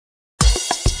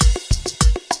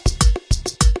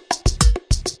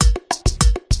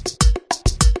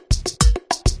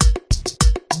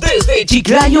Desde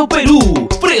Chiclayo, Perú,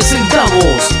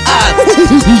 presentamos a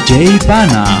DJ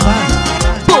Pana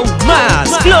con más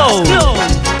flow.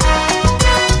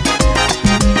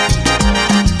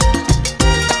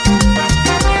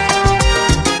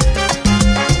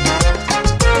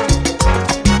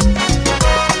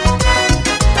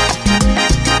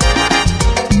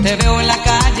 Te veo en la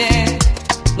calle,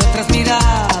 nuestras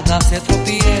miradas se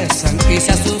tropiezan y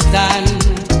se asustan,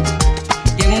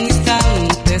 y en un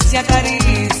instante se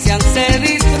acarician, se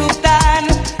disfrutan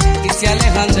y se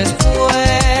alejan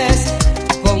después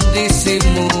con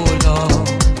disimulo.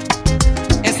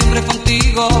 Es siempre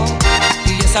contigo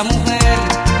y esa mujer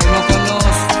que no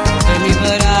conozco de mi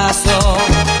brazo,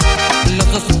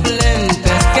 los dos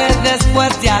suplentes que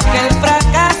después de aquel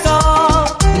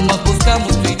fracaso nos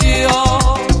buscamos tú y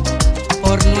yo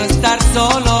por no estar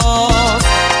solos.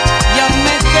 Ya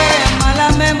me quema la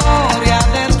memoria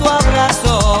de tu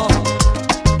abrazo,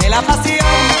 de la pasión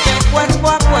que cuerpo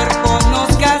a cuerpo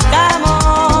nos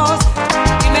gastamos,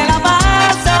 y me la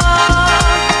paso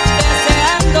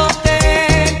deseándote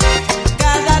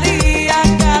cada día,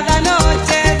 cada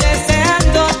noche,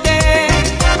 deseándote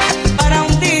para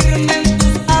hundirme en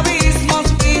tus abismos,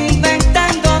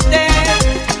 inventándote.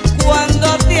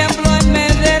 Cuando tiemblo y me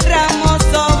derramo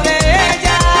sobre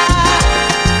ella,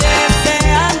 te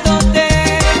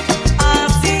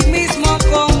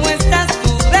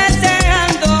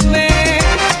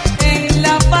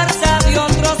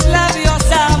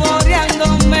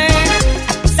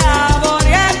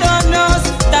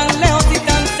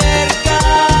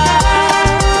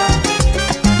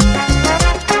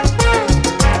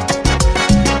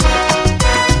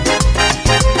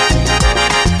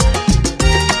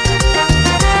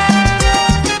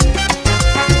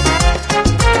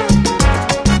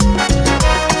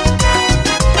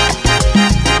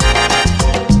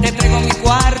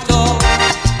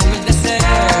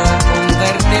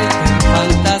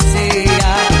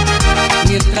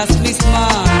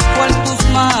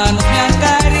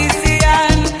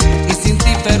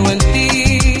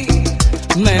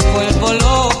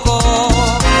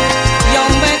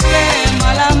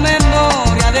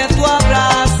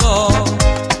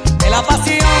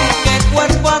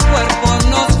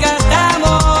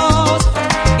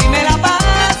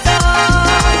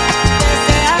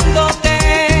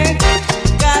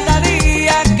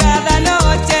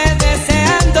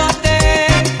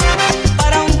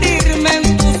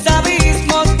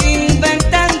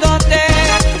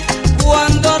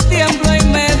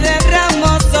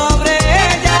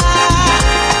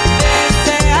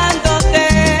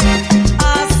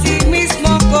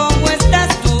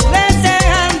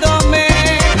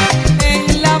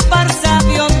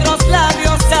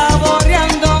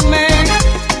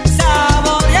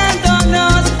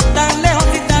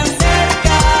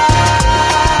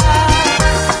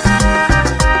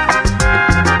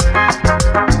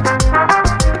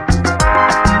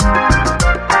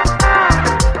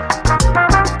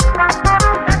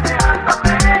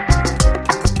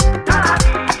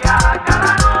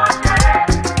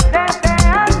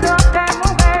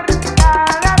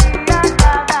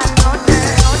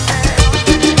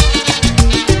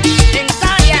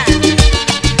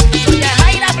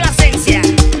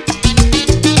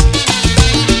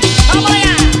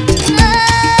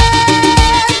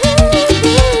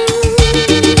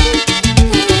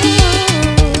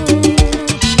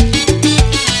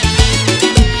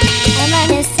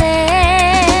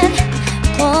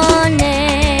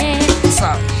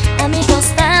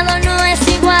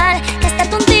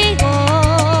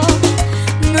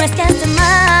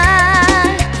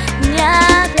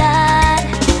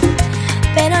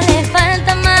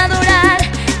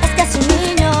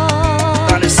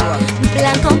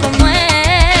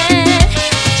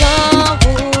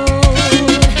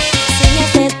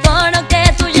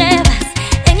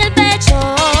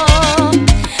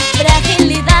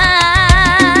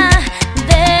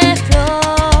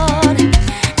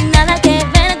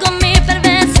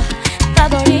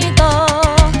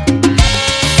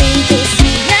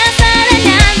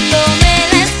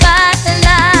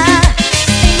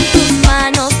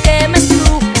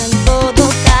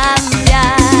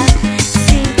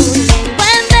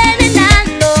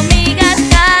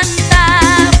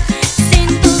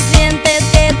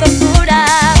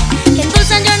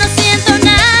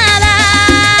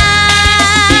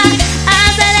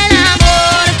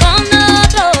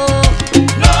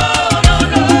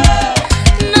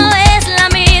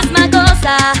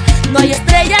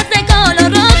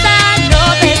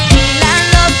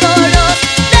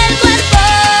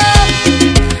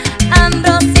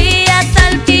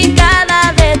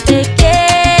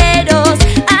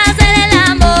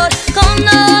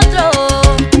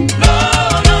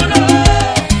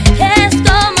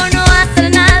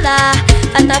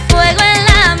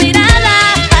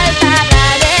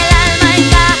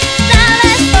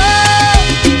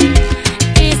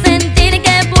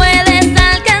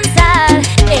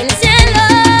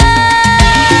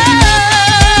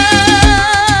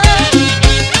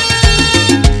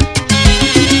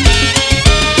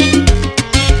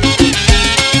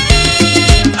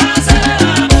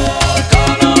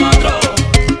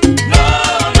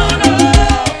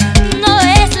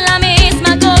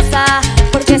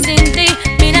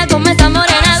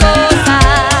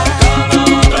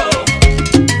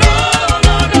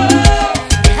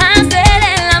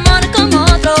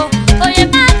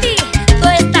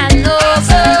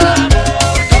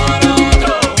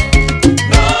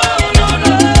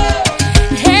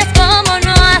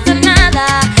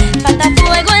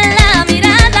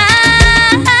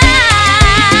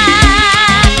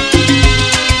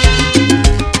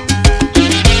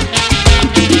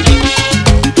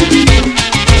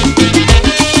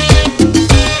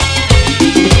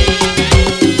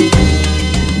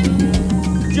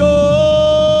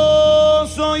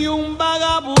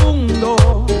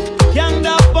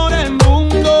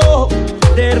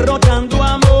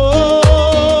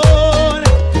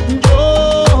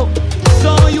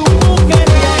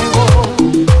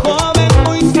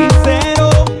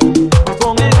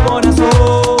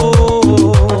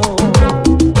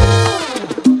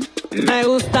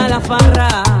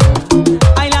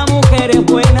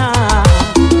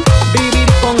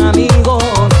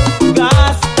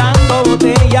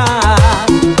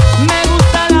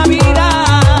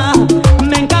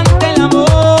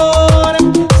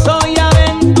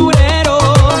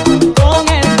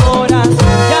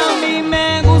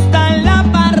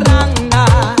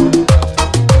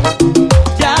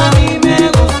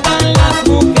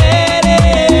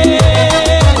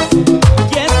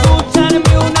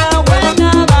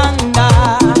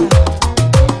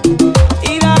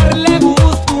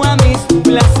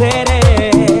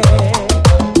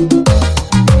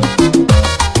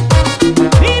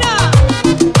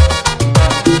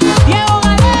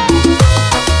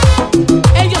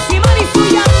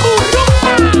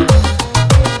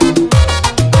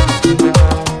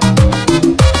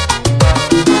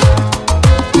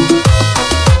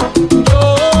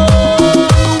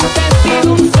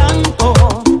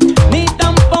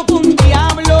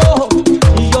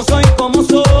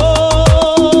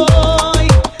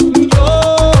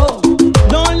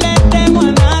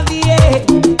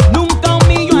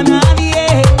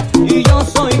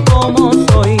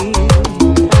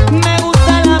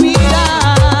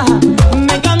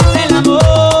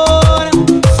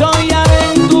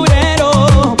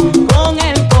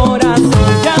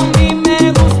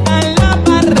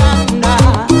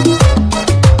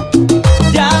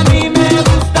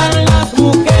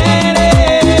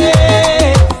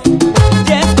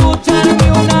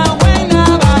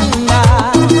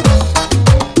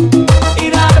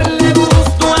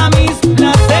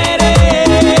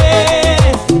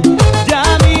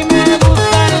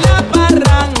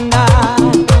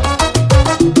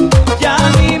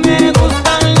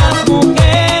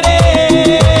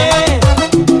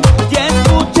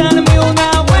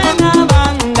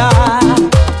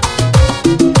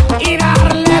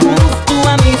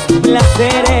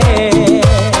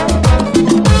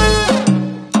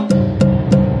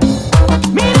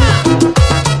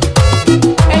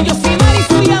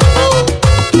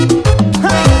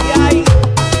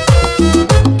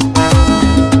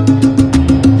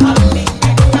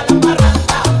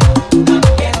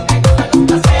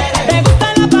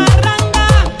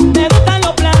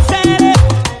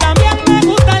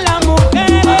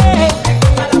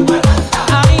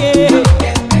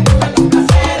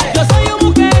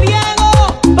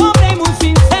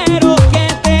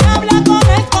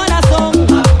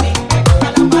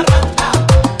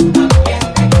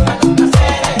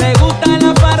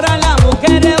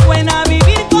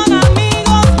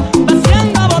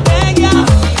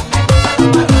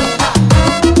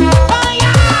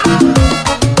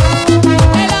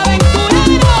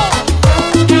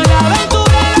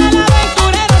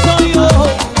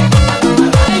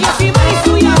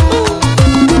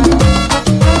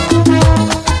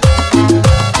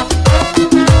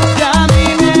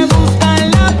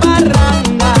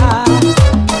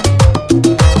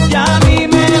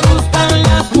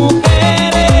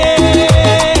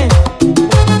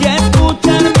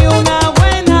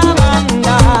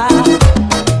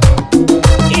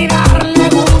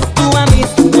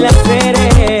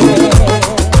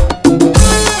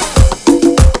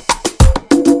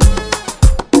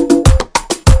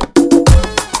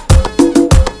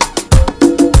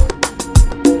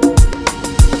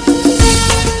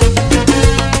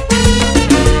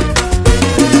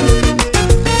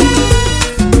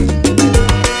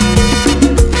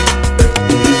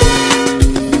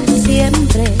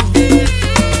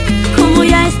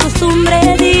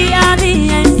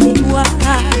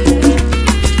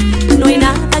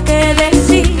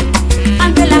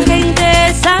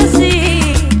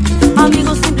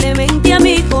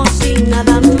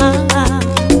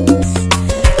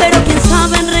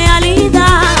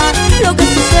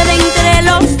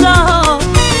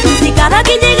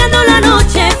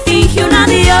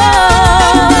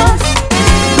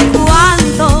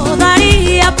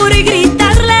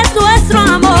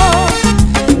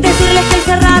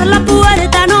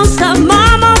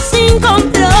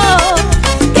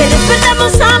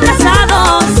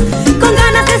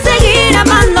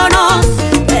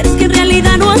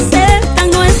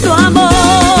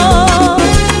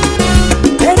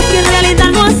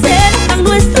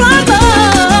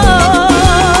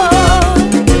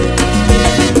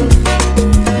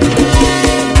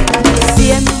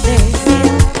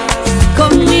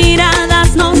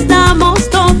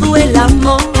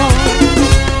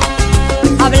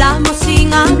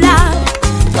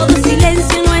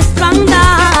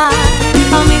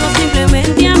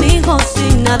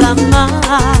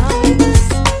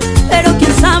Pero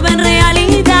quién sabe en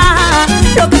realidad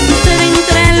lo que sucede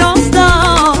entre los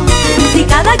dos. Si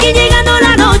cada quien llegando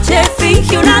la noche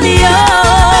finge un adiós.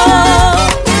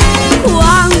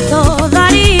 ¿Cuánto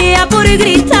daría por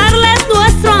gritarles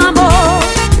nuestro amor?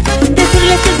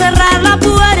 Decirles que cerrar la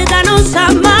puerta nos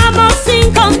amamos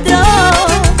sin control.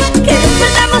 Que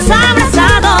despertamos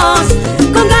abrazados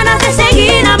con ganas de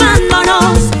seguir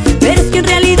amándonos. Pero es que en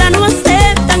realidad no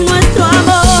aceptan nuestro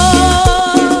amor.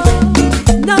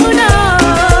 No, no, no,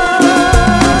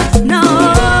 no,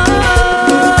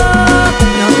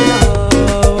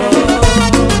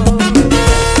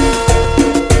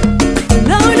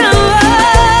 no, no, no.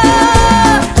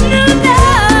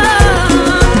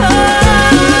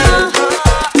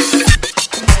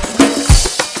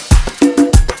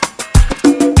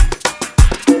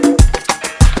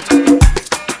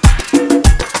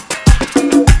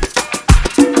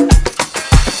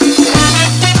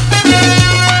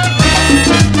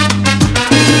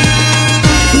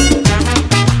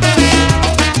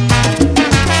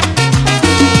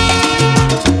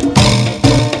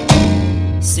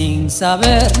 Sin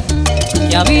saber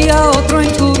que había otro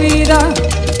en tu vida,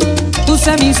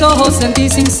 puse mis ojos en ti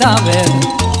sin saber,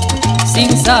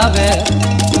 sin saber.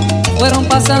 Fueron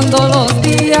pasando los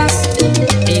días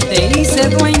y te hice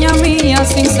dueña mía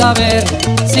sin saber,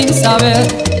 sin saber,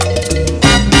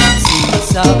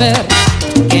 sin saber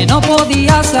que no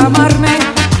podías amarme.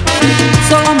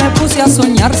 Solo me puse a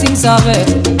soñar sin saber,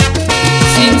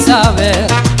 sin saber.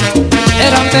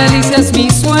 Eran felices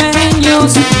mis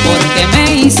sueños porque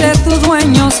me hice tu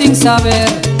dueño sin saber,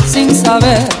 sin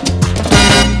saber,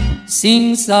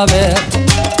 sin saber.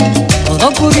 Todo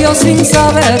ocurrió sin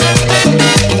saber.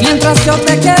 Y mientras yo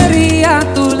te quería,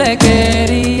 tú le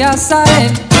querías a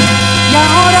él. ¿Y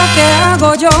ahora qué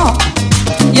hago yo?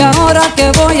 ¿Y ahora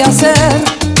qué voy a hacer?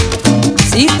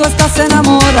 Si tú estás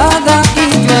enamorada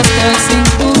y yo estoy sin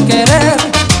tu querer.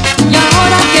 ¿Y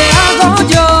ahora qué hago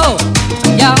yo?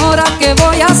 ¿Y ahora qué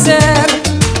voy a hacer?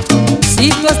 Si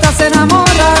tú estás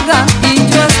enamorada y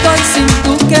yo estoy sin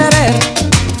tu querer.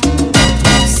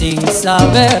 Sin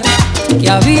saber que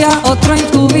había otro en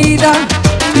tu vida,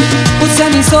 puse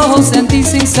mis ojos en ti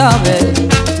sin saber,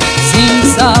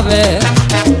 sin saber.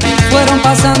 Fueron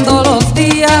pasando los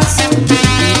días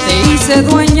y te hice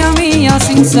dueña mía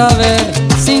sin saber,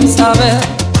 sin saber,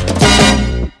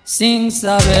 sin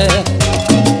saber.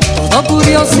 Todo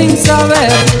ocurrió sin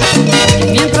saber.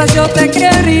 Y mientras yo te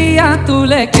quería, tú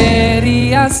le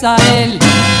querías a él.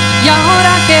 ¿Y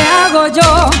ahora qué hago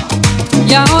yo?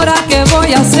 ¿Y ahora qué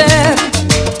voy a hacer?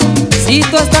 Si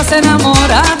tú estás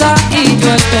enamorada y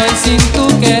yo estoy sin tu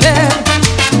querer.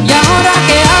 ¿Y ahora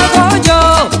qué hago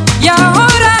yo? ¿Y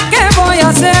ahora qué voy a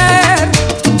hacer?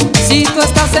 Si tú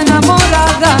estás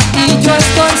enamorada y yo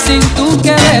estoy sin tu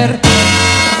querer.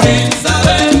 Sin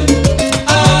saber,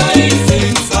 ay,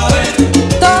 sin saber.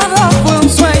 Todo fue un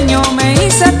sueño, me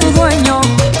hice tu dueño.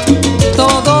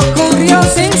 Todo ocurrió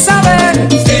sin saber.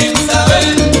 Sin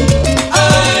saber,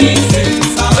 ay, sin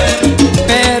saber.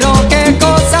 Pero qué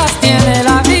cosas tiene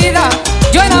la vida.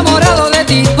 Yo enamorado de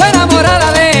ti, tú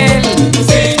enamorada de él.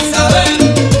 Sin saber,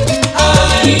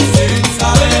 ay, sin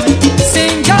saber.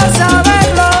 Sin yo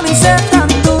saberlo, ni ser tan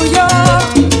tuyo.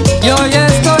 Y hoy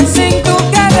estoy sin tu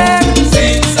querer.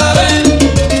 Sin saber,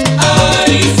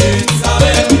 ay, sin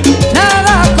saber.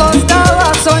 Nada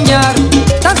costaba soñar,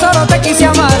 tan solo te quise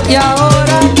amar. ¿Y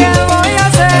ahora qué voy a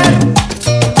hacer?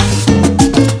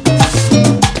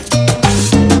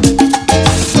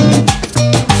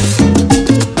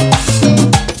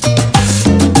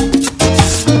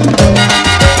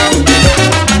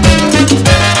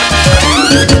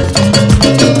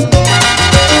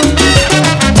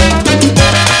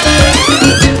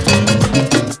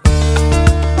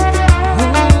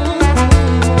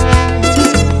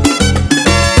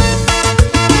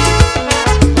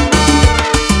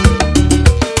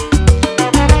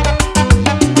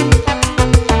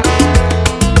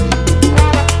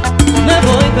 Me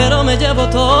voy, pero me llevo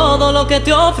todo lo que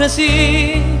te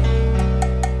ofrecí.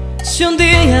 Si un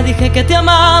día dije que te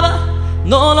amaba,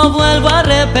 no lo vuelvo a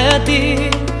repetir.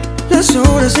 Las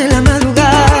horas de la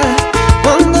madrugada,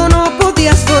 cuando no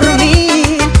podías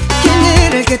dormir, ¿quién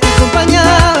era el que te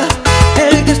acompañaba?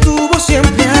 El que estuvo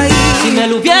siempre ahí. Si me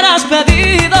lo hubieras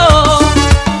pedido,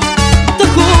 te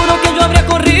juro que yo habría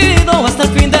corrido hasta el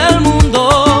fin del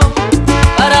mundo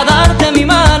para darte mi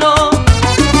mano.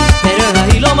 Pero era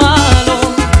ahí lo malo,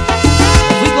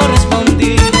 no fui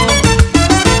correspondido.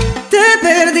 Te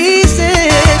perdiste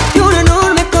de un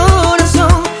enorme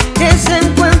corazón que se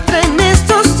encuentra en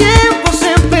estos tiempos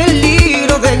en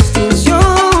peligro de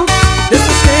extinción. De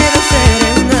esos que dan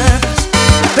serenatas,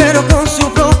 pero con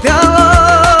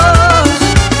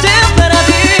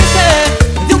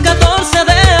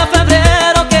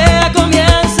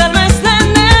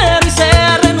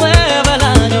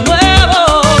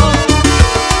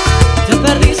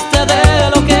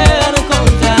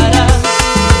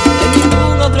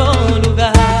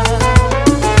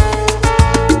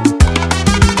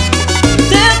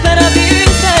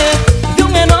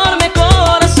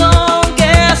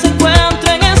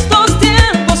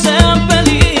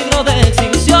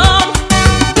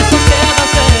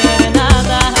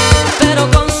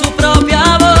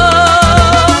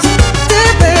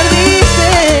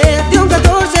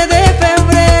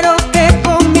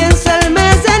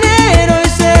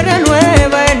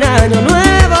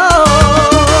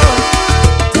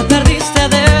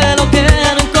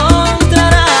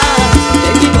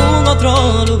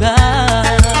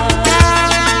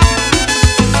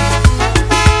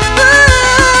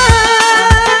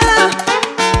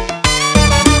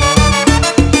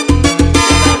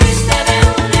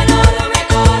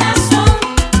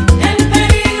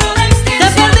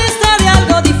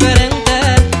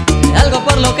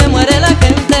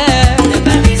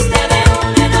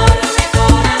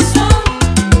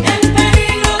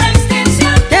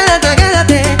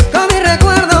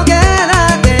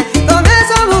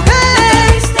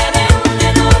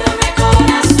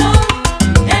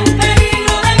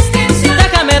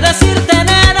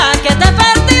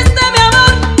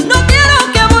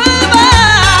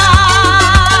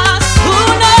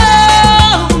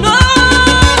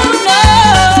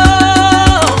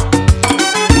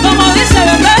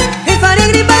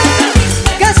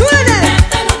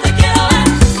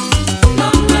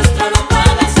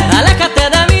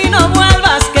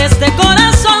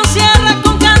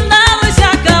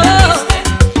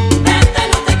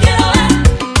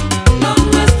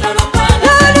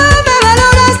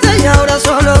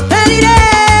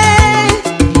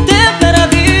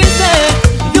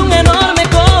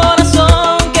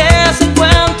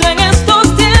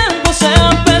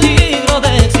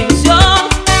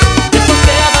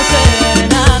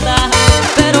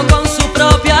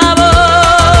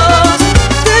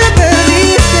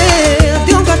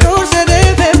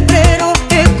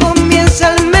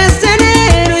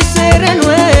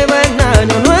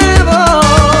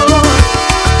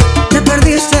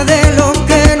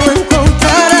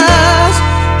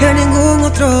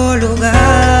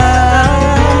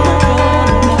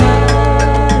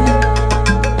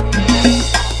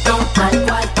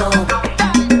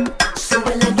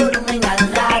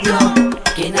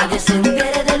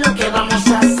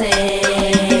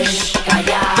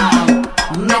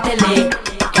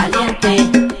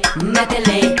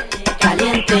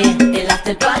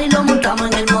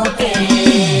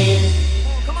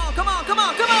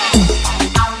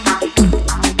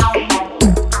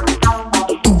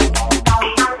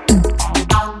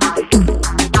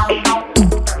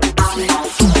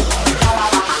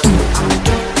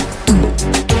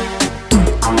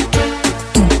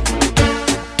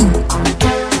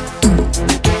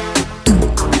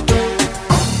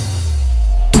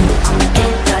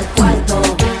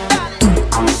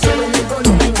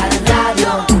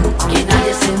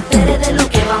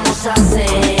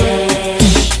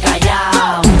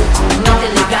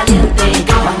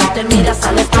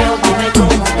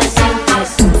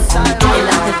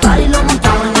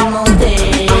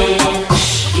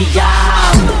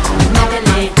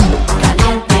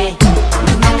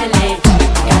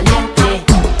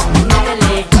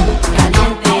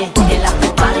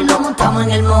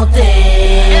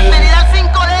motel. Bienvenida al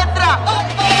 5 letras.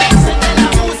 Enciende la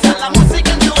musa, la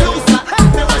música en tu blusa.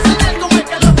 Te voy a enseñar cómo es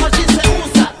que los machis se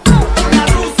usa. Una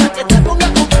rusa que te ponga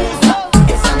confusa.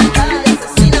 Esa mirada de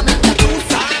asesina me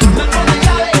acusa. Me pone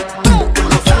llave, tú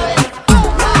lo sabes.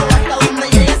 Hasta donde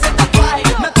llegue ese tatuaje.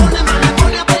 Me pone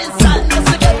a pensar, no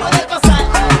sé qué puede pasar.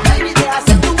 Baby, deja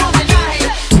hacer tu homenaje.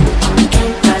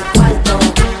 Entra al cuarto,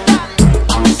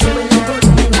 sube el volumen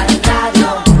al radio,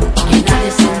 que nadie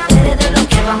se entere de lo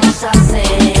que vamos a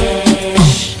hacer.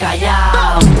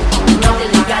 Callao,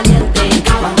 métele caliente,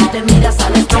 cuando te miras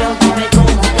al espejo dime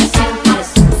cómo te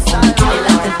sientes. El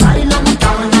after party lo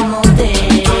montamos en el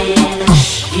motel.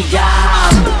 Y ya,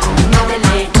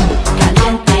 métele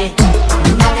caliente,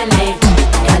 métele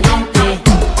caliente,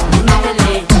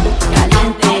 métele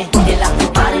caliente. El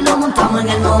after party lo montamos en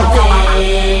el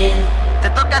motel. Te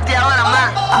toca a ti ahora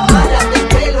más. Amárrate el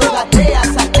pelo, gatea,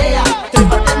 saquea.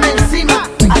 Trépateme encima,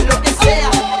 haz lo que sea.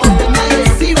 Pónteme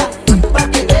agresiva, pa'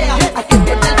 que vea. A que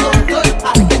pierde el control,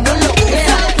 a que no lo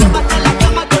crea. Trépate en la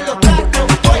cama con los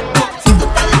tacos puestos. Si tú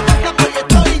estás dispuesta, pues yo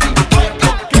estoy dispuesto.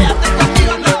 Quédate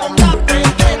conmigo, no pongas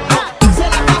pretexto.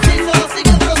 Será fácil, solo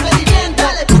sigue el procedimiento.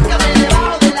 Dale, búscame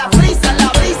debajo de la brisa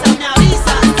me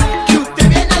avisa que usted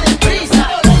viene deprisa.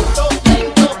 Lento,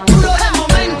 lento, duro de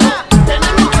momento.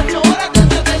 Tenemos 8 horas de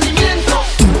entretenimiento.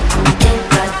 Entra al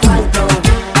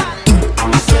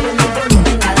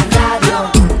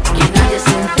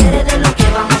cuarto,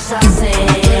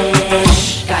 sube el volumen al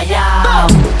radio,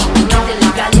 que nadie se entere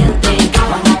de lo que vamos a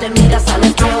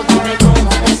hacer.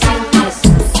 Callao,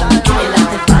 métele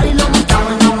caliente,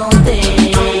 cuando te miras al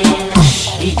espejo dime cómo te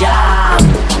sientes.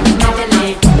 El after party lo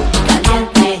montamos en un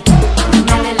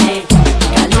motel. Y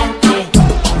ya,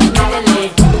 métele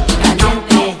caliente, métele caliente, métele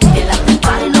caliente. El after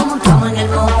party lo montamos en el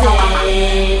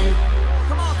motel.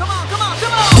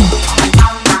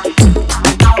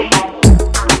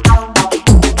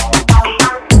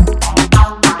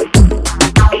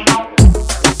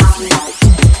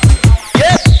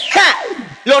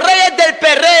 Los reyes del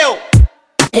perreo.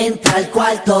 Entra al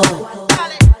cuarto,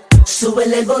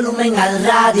 súbele el volumen al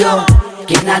radio,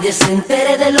 que nadie se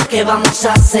entere de lo que vamos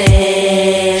a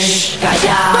hacer.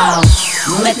 Callao,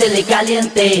 métele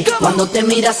caliente, cuando te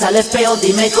miras al espejo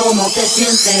dime cómo te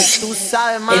sientes. Tú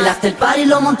sabes más. El after party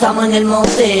lo montamos en el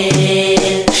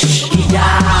motel. Y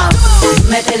ya,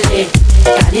 métele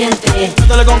caliente,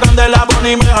 Métele con candela,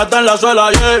 Bonnie, me dejaste en la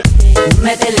suela, yeah.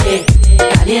 métele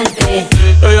caliente.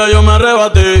 Ella yo me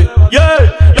arrebaté, yeah.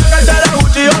 La cartera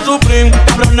Gucci o Supreme.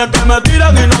 Cabrones que me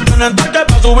tiran y no tienen toque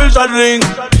pa' subirse al ring.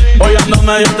 Hoy ando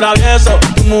medio travieso,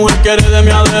 tu mujer quiere de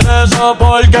mi aderezo,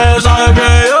 porque sabe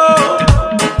que yo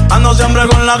ando siempre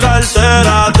con la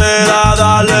cartera.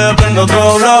 Dale, prendo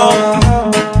otro blow.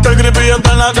 Que el creepy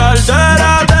está en la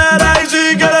cartera, y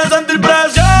si quieres sentir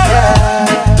presión,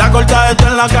 la corta está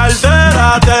en la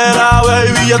cartera,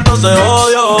 baby, esto se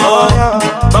jodió.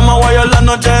 Vamos a guayar la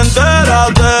noche entera.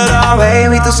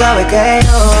 Baby, tú sabes que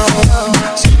yo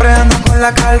siempre ando con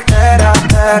la cartera.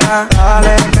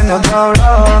 Dale, prende otro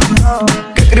blow.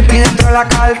 Que creepy dentro de la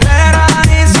cartera.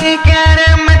 Y si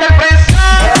quieres meter presión,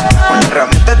 la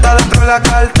herramienta está dentro de la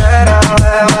cartera.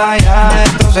 Vaya,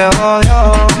 esto se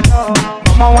jodió.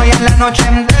 Vamos a guayar la noche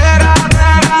entera.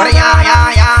 Pero ya,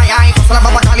 y cosa la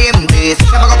papa caliente. Si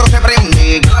se apaga otro se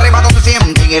prende, que arriba todo se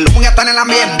siente. El humo ya está en el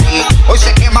ambiente. Hoy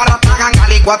se quema la tagan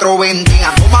al 420.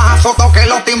 Ando más azoto que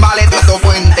los timbales de estos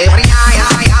puentes. Pero ya,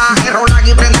 que rola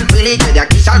aquí prende el pili. Que de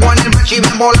aquí salgo en el machi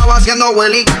bien volado haciendo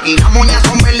Willy. Y las moñas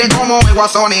son verdes como el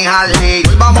Guasón y Harley.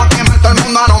 Hoy vamos a quemar todo el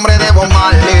mundo a nombre de Bob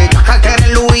Marley. La cartera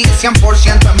en Louis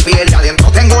 100% en piel. Y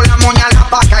adentro tengo la moña, la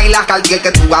paca y la Cartier.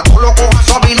 Que tu gato lo coja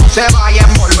suave y no se vaya a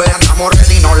envolver. Andamos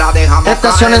ready, no la dejamos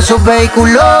Estación en su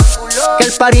vehículo, que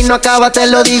el party no acaba, te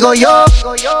lo digo yo.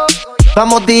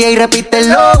 Vamos DJ,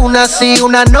 repítelo, una sí,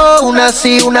 una no, una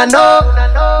sí, una no.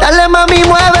 Dale mami,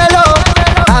 muévelo,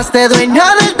 hazte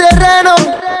dueña del terreno,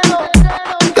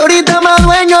 que ahorita me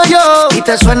dueño yo. Y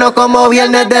te sueno como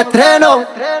viernes de estreno.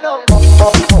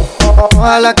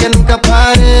 Ojalá que nunca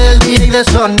pare el DJ de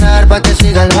sonar, pa' que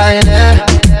siga el baile.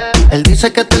 Él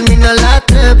dice que termina a las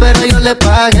 3, pero yo le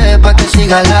pagué pa' que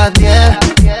siga a las 10.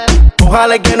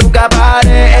 Ojalá que nunca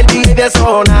pare el DJ de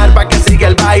sonar pa' que siga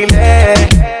el baile.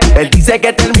 Él dice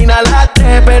que termina a las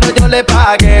 3, pero yo le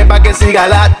pagué pa' que siga a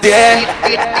las 10.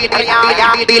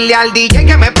 Dile al DJ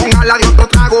que me ponga la de otro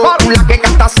trago. La que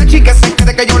canta sexy que se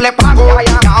quede que yo le pago.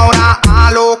 Y ahora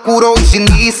a lo oscuro y sin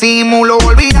disimulo,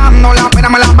 olvidando la pena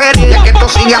me la perdí. Que esto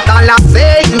sigue hasta las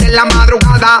 6 de la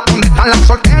madrugada. ¿Dónde están las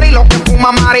solteras y los que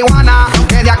fuman marihuana?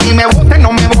 Que de aquí me boten,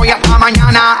 no me voy hasta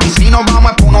mañana. Y si nos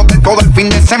vamos es por un hotel todo el fin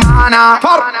de semana.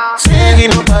 Sigue y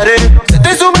no paré, se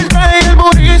te sube el traje y el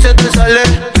booty se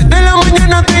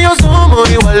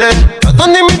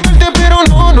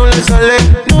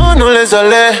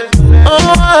pregúntale.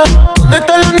 ¿Dónde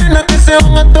están las nenas que se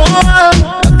van a todas?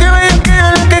 Las que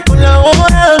bellaquean, las que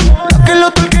colaboran, las que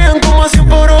lo torquean como a 100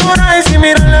 por hora. Y si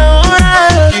miran la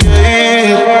hora,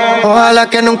 yeah. Ojalá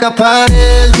que nunca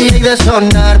pare el DJ de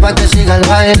sonar pa' que siga el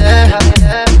baile.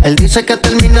 Él dice que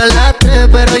termina a las 3,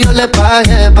 pero yo le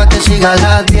pagué pa' que siga a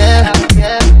las 10.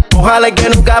 Ojalá que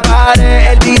nunca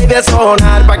pare el DJ de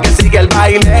sonar pa' que siga el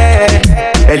baile.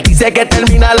 Él dice que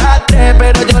termina a las 3,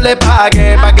 pero yo le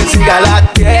pagué pa' que siga a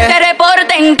las 10. Que se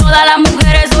reporten todas las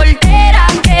mujeres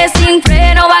solteras que sin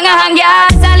freno van a janguear.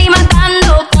 Salí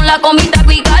matando con la comita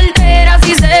y cartera.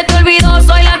 Si se te olvidó,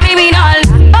 soy la criminal.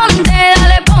 Ponte,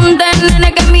 dale, ponte,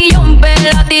 nene, que mi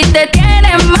jumper a ti te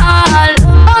tiene mal.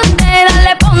 Ponte,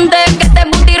 dale, ponte, que este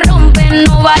booty rompe,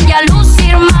 no vaya a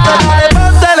lucir mal. Dale,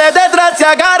 póntele detrás y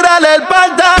agárrale el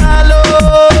pantalón.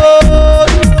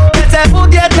 Que ese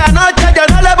booty esta noche yo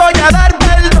no le voy a dar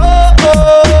perdón.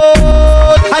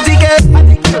 Así que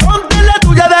ponte la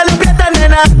tuya de la fiesta,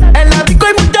 nena. En la disco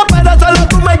hay mucho, pero solo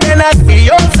tú me llenas. Y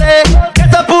yo sé que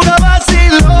esto es puro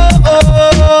vacilón.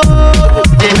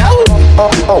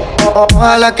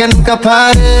 Ojalá que nunca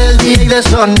pare el DJ de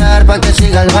sonar pa' que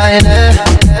siga el baile.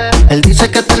 Él dice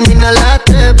que termina a las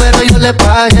 3, pero yo le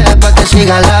pagué pa' que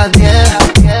siga a las 10.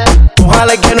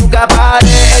 Ojalá que nunca pare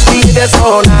el DJ de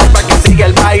sonar pa' que siga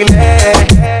el baile.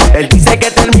 Él dice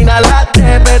que termina a las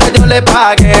 3, pero yo le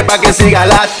pagué pa' que siga a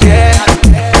las 10.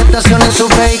 Estacionen su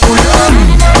vehículo,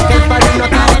 que el party no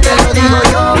acaba, te lo digo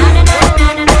yo.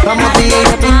 Vamos DJ,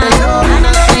 repítelo.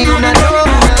 Una sí, una no,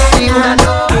 una sí, una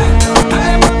no.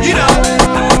 You know,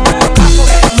 Papo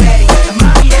está ready, la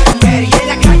mami está ready, en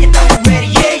la calle estamos ready,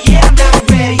 yeah, yeah, andamos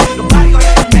ready, los barrios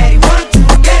están ready, 1,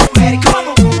 2, get ready, come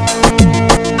on.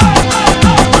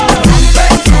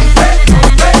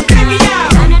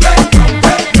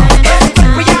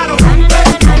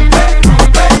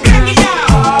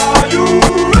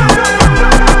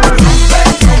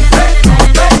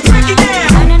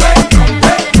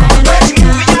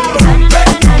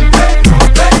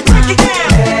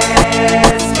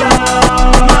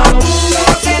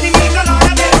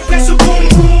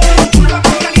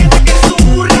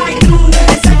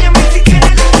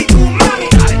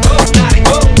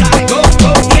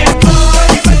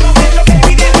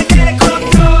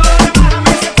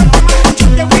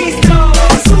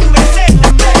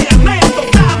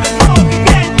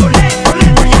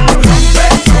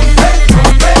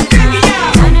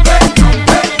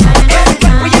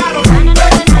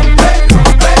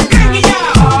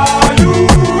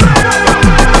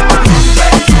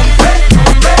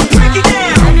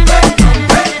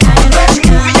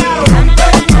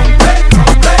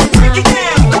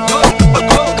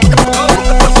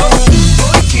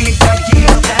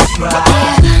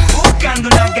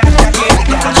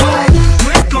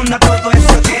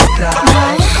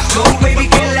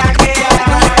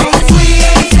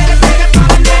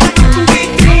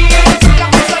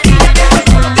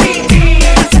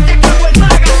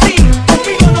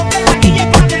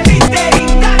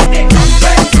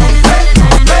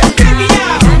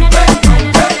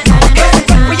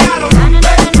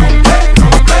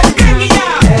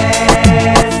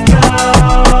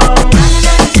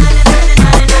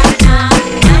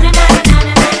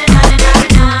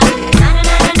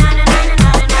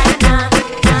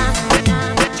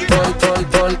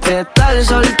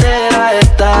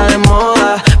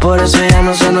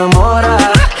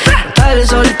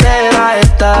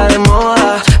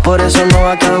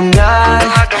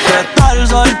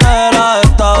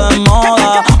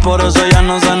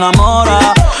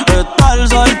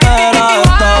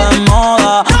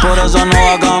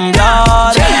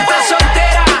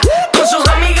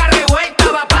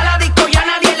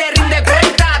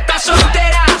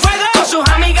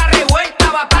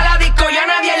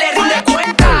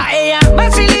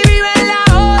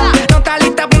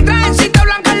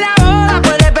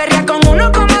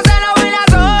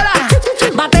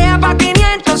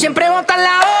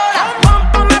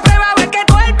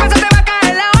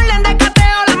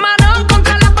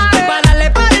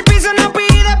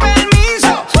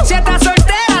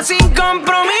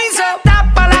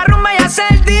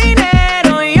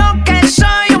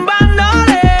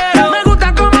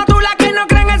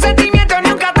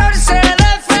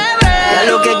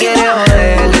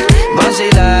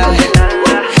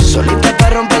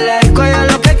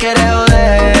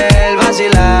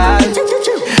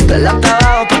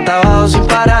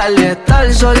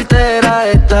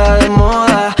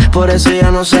 eso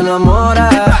ya no se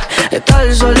enamora.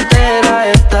 Estar soltera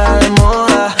está de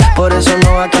moda, por eso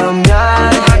no va a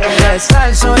cambiar.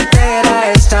 Estar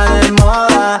soltera está de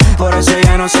moda, por eso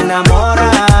ya no se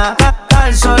enamora.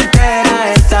 Estar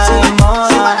soltera está de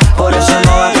moda, por eso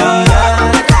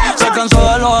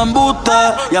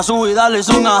a su vida le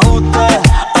hizo un ajuste.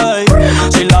 Ey.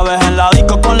 Si la ves en la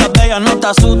disco con la de ella, no te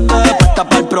asustes. Puesta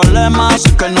para el problema,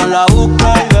 así que no la busques.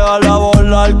 Y déjala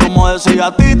volar, como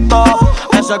decía Tito.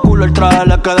 Ese culo el traje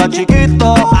le queda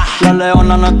chiquito. La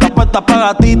leona no está puesta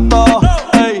para gatito.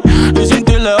 Ey. Y sin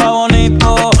ti le va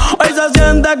bonito. Hoy se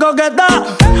siente coqueta,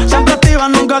 siempre activa,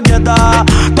 nunca quieta.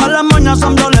 Todas las moñas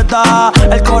son violetas,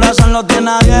 el corazón lo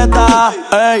tiene a dieta.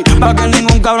 Ey, pa' que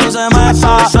ningún cabrón se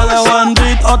meta. Se dejó en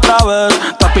beat otra vez.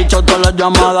 Te has pichado todas las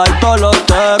llamadas y todos los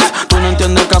texts. Tú no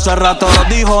entiendes que hace rato lo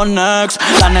dijo next.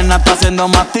 La nena está haciendo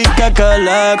más tique que el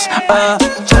ex.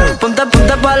 Ponte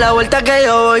pa' la vuelta que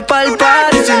yo voy pa'l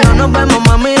party. Si no nos vemos,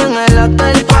 mami, en el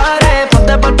hotel party.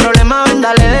 Ponte pa'l problema, ven,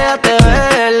 dale, déjate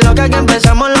ver. Lo que aquí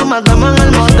empezamos lo matamos en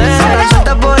el motel.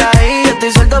 Suelta por ahí, yo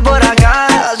estoy suelto por acá.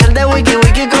 Hacer de wiki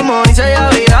wiki como dice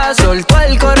Yavira. Soltó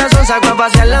el corazón, sacó a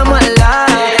pasear la maldad.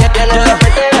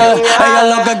 Ella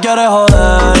lo que quiere es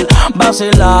joder,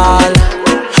 vacilar.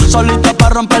 Solita pa'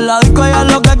 romper la disco, ella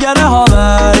lo que quiere es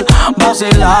joder,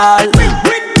 vacilar.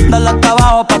 Dale hasta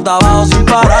abajo sin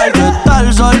parar. Que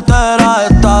estar soltera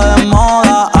está de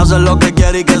moda. Hacer lo que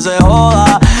quiere y que se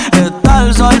joda.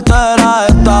 Estar soltera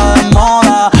está de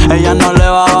moda. Ella no le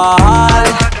va a bajar.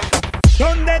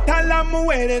 ¿Dónde están las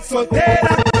mujeres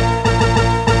solteras?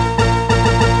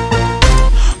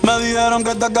 Me dijeron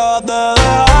que te acabas de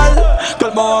dejar, que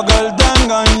el bobo que él te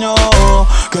engañó,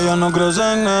 que ya no crees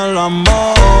en el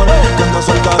amor, que andas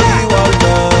suelta igual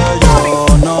que yo.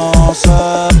 No sé,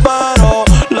 pero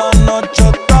la noche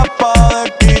está pa'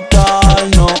 de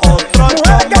quitarnos. Otro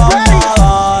shot vamos a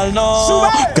darnos,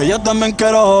 que yo también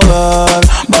quiero joder,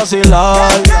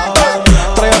 vacilar.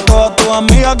 Trae a todas tus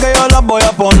amigas que yo las voy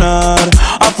a poner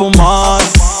a fumar.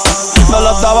 Dale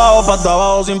hasta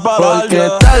abajo sin parar. Porque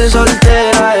estar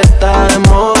soltera está de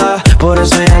moda, por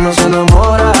eso ella no se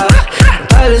enamora.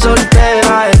 Estar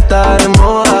soltera está de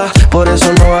moda, por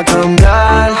eso no va a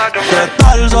cambiar. Que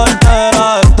estar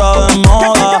soltera está de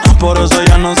moda, por eso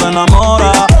ella no se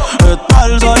enamora.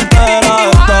 Estar soltera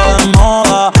está de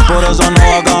moda, por eso no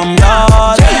va a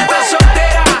cambiar. Está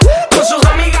soltera, con sus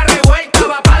amigas revueltas,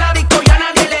 va pa' la disco y a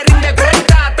nadie le rinde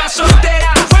cuenta. Está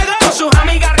soltera, con sus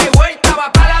amigas revueltas,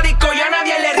 va pa' la disco y a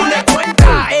nadie le rinde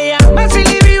cuenta. Ella vacila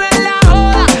y vive en la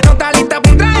joda, no está lista pa'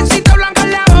 un trajecito blanco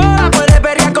en la boda. Puede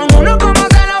perrear con uno como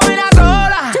se lo baila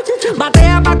sola.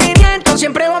 Batea pa' 500,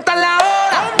 siempre bota la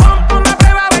hora. Ponme a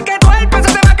prueba, ve que tu el peso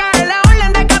te va a caer. La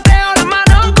orden de cateo, las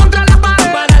manos contra la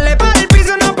pared. Pa' darle pa' el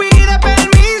piso no pide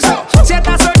permiso. Si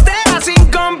estás soltera sin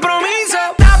compromiso,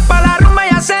 tapa la rumba y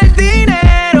hacer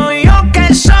dinero. Y yo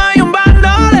que soy un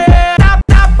bandolero.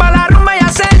 Tapa la rumba y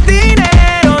hacer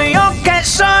dinero. Y yo que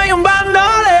soy un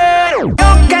bandolero.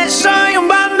 Yo que soy un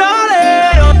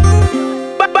bandolero.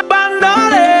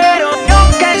 Bandolero.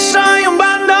 Yo que soy un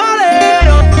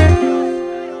bandolero.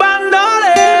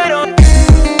 Bandolero.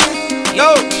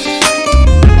 Yo,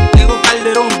 Diego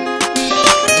Calderón,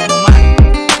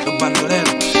 los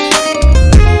bandoleros.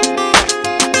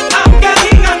 Aunque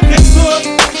digan que soy,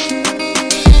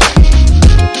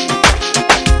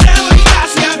 le doy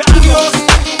gracias a Dios.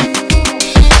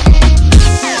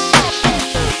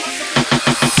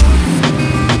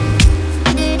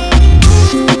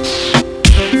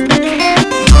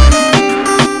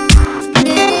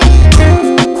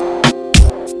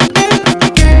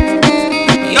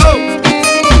 Yo,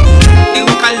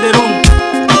 Diego Calderón,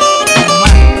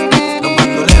 los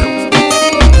bandoleros.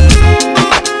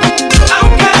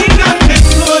 Aunque digan que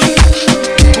soy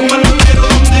un bandolero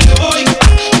donde voy,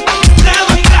 le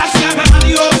doy gracias a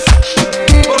Dios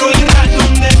por hoy estar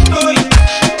donde estoy.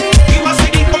 Y voy a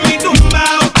seguir con mi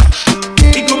tumbao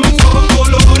y con mis ojos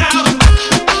colorados,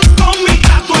 con mi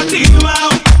gato activado.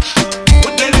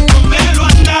 Ustedes no me lo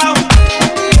han dado.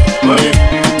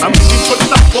 A mí me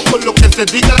importa poco lo que se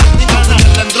diga.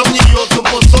 El Landrón y yo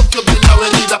somos socios de la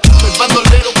avenida. El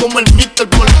bandolero como el mister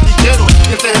politiquero,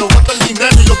 que se robó todo el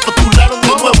dinero y lo postularon de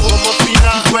nuevo como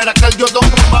final. Si fuera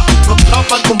cardiodón más, no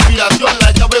trapan conspiración,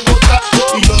 la llave bota.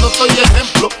 Y yo no soy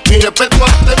ejemplo, mi respeto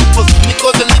al tempo. Si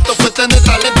único delito fue tener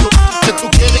talento. Que tú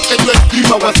quieres que yo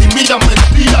escriba o asimila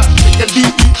mentira. Es que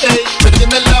el DPA me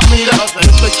tiene en la mira.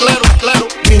 Estoy claro,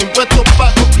 mis impuestos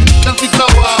pago. Critican si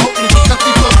trabajo, critican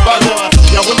si soy pago.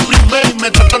 Y hago en primera y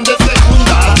me tratan de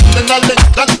segunda. A la nena le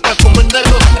encanta comer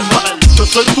negro sin mal. Yo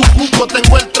soy tu cuco,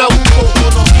 tengo el trabuco,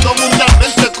 conocido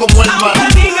mundialmente como el mal.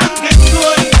 Aunque digan que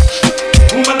soy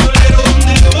un bandolero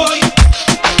donde voy,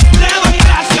 le doy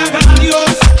gracias a Dios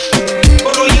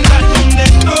por hoy estar donde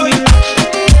estoy.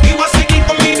 Y voy a seguir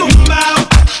con mi tumbao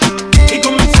y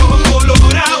con mis ojos colorados.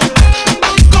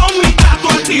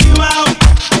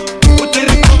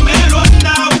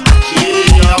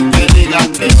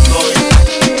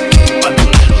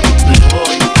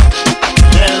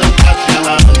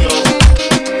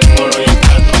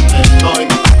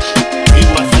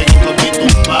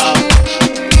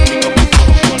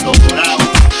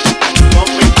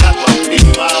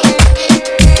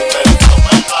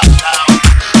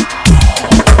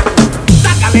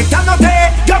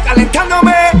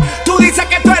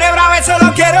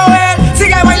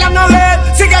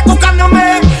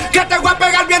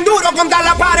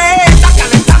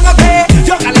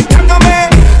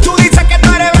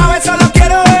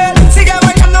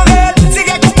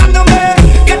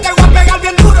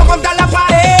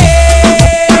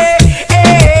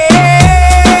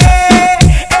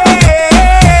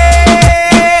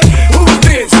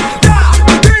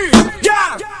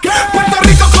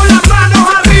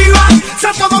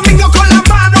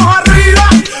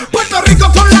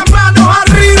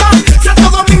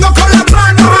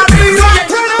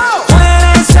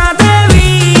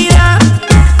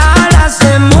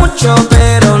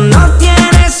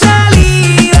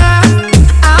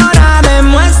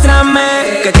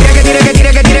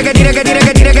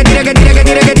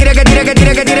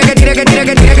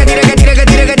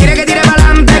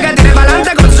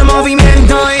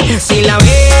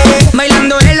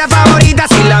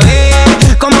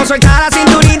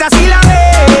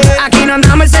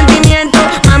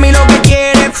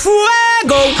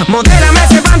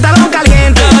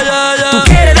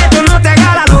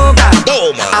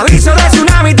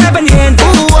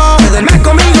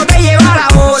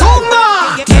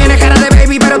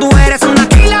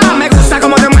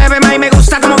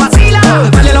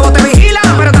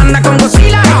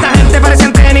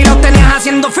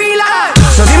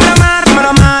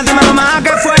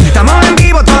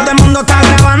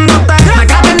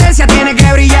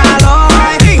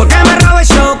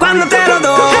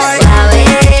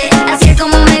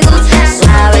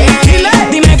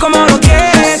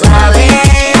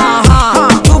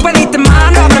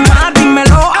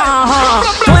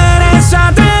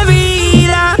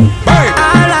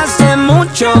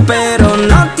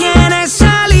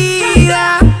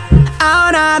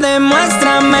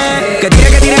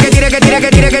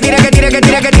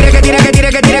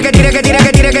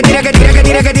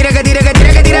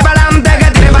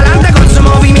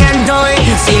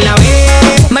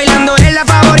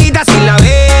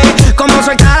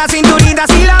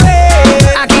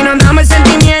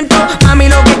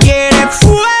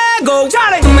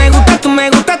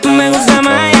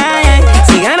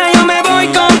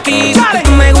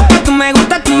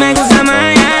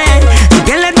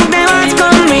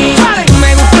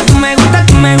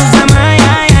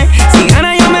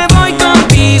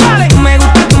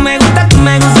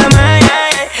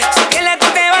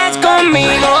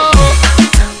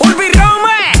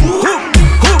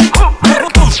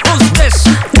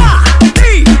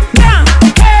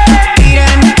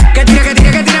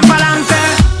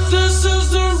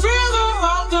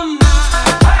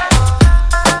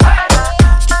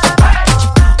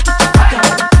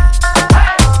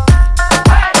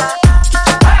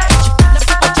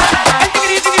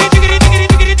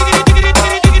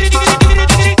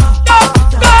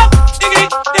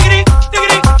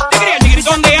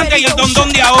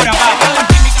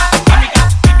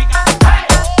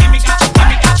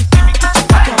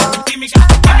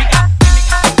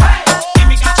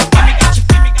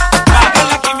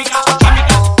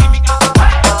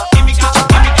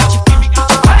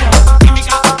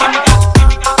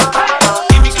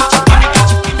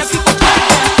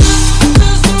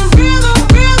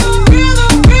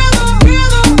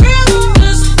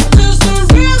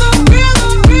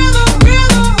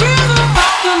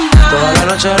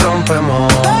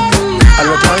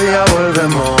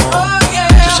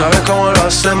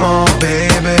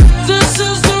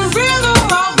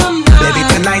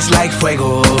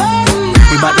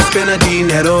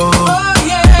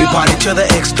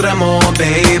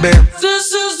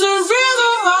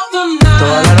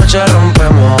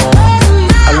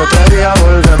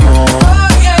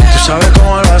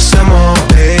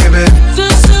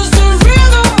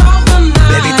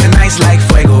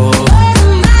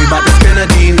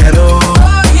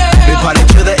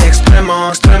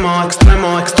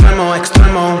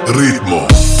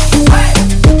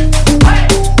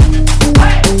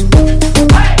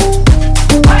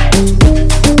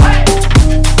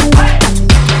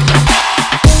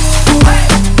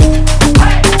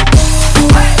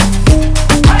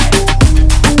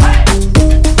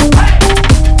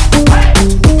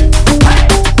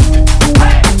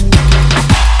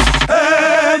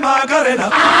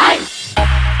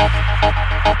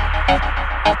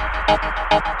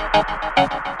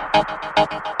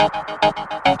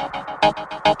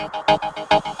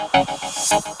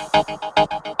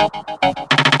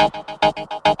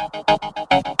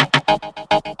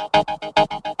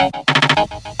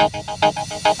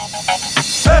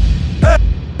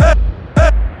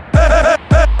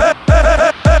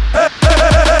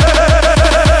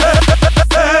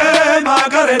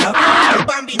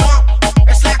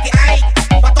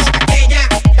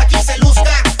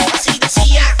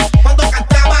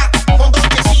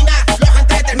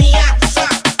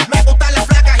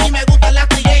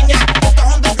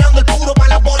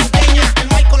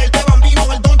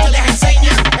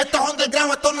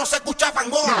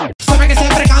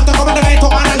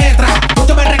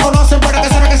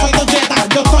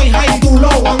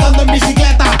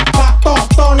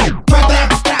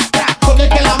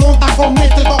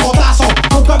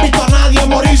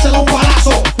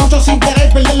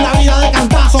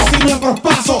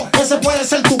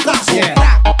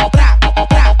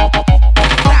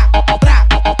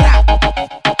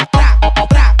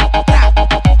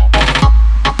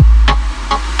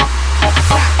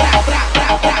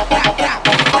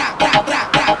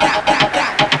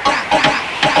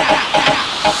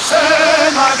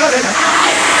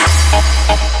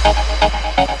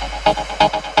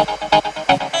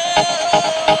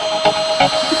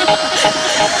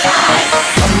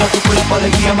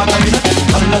 alegría Macarena,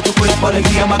 dale tu cuerpo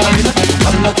alegría Macarena,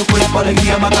 dale tu cuerpo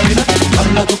alegría Macarena,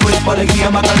 dale tu cuerpo alegría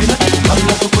Macarena,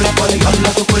 dale tu cuerpo alegría, dale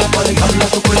tu cuerpo alegría, dale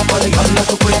tu cuerpo alegría, dale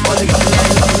tu cuerpo alegría,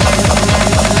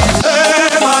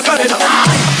 Macarena.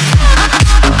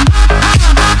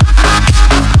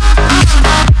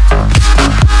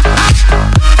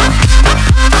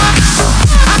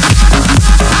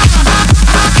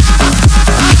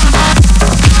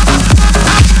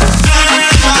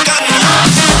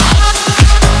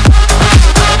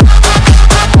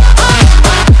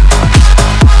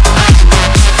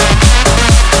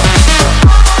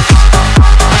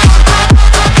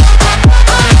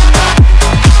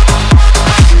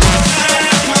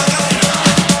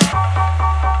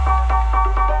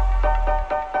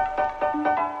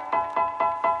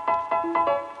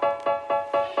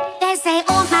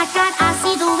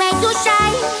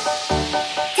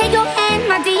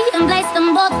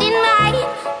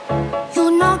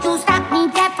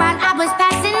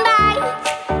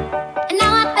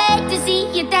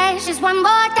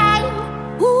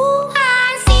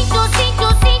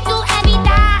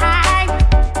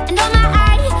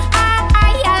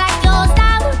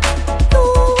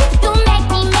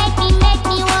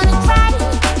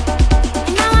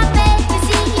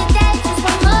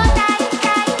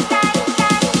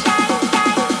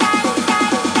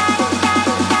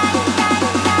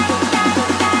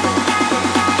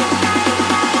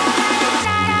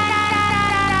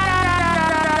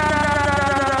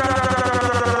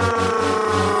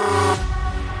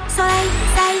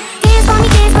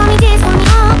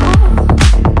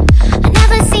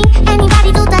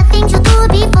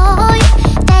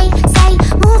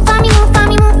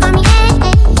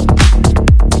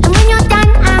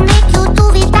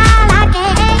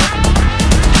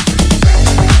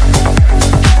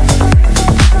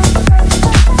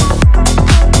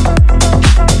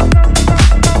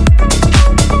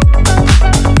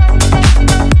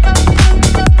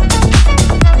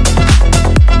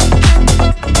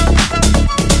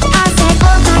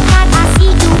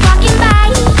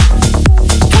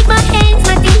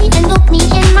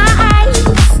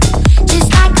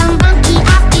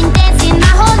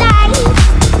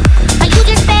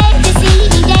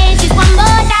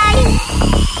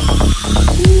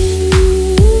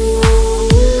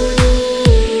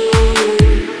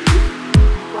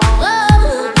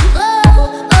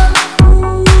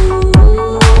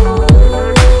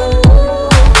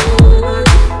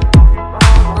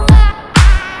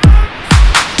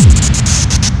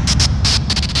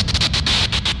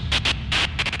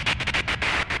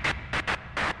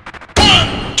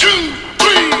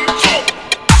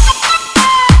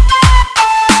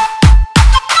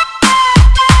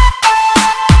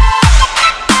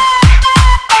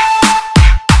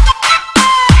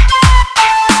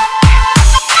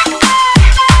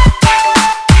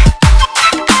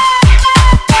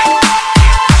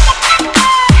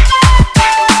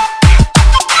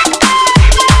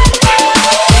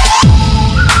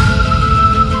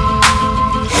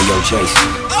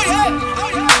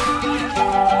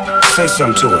 Say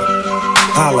something to her.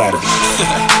 Holla at her.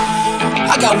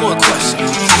 I got one question.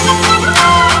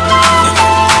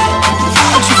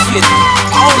 How'd you fit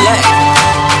all that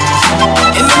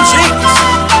in them jeans?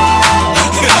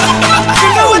 You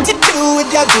know what to do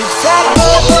with your good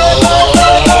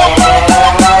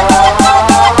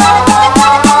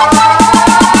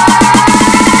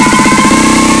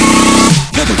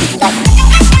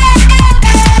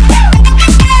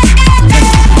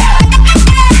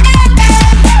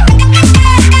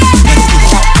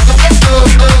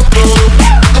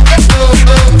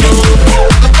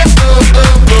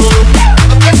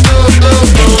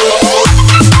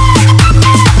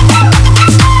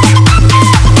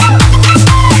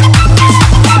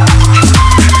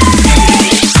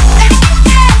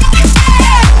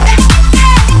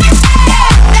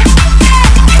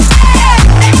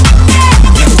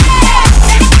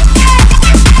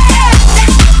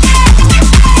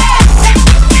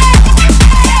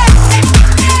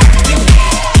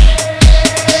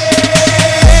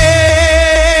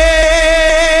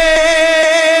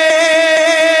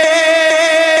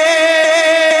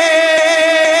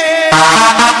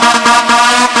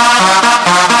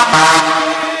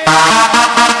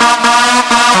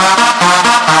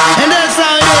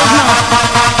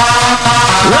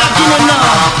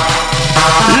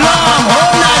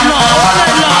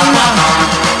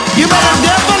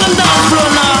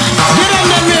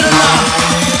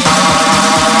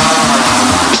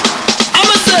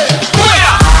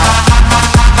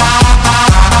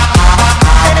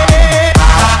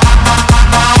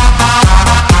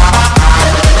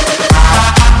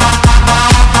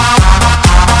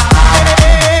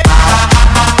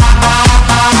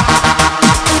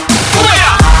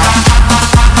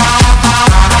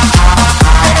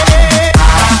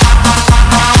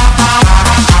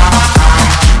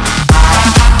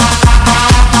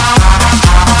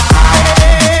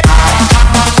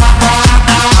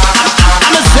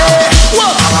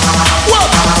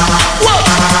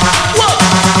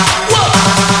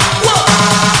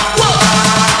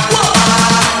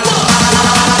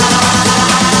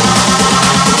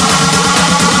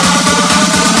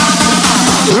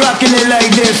Rocking it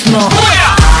like this, no.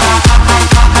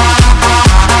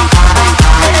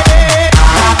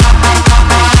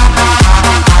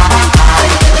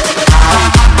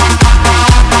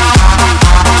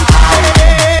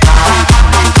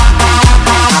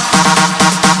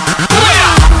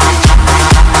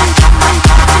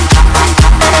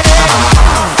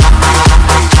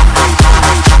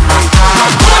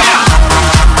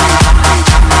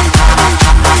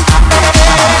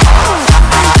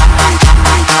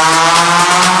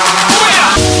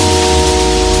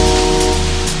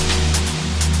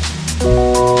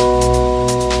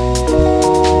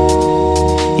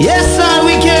 Yes, all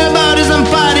we care about is some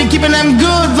party, keeping them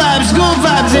good vibes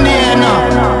in the air now.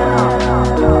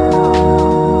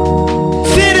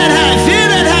 Feel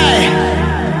that high.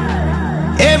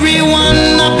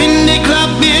 Everyone up in the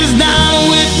club is down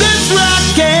with this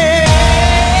rocket.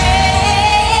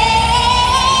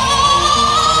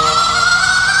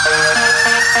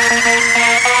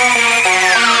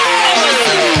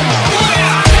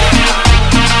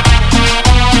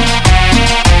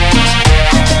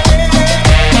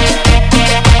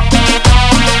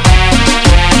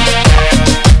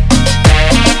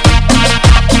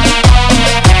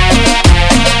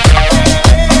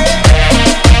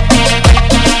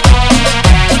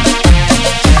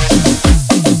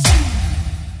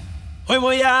 Hoy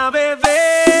voy a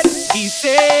beber y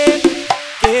sé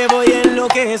que voy a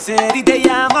enloquecer y te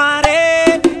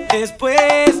llamaré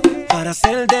después para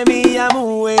hacer de mi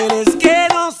amor. Es que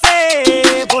no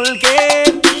sé por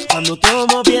qué cuando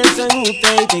tomo pienso en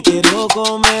usted y te quiero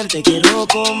comer,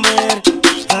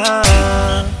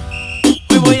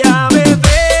 Hoy voy a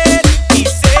beber y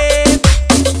sé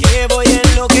que voy a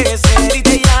enloquecer y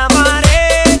te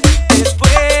llamaré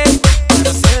después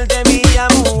para hacer de mi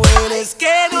amor. Es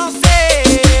que no sé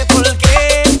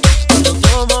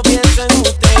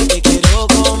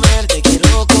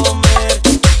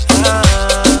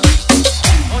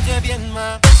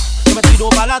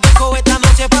esta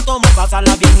noche pa' tomar,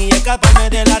 pasarla bien y escaparme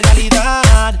de la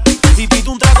realidad. Si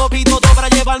pido un trago, pido todo para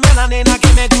llevarme a la nena que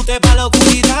me guste pa' la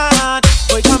oscuridad.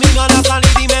 Voy camino a la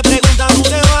salida y me preguntan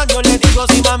dónde vas. Yo le digo,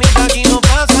 sí, mamita, aquí no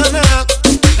pasa nada.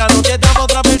 La noche está pa'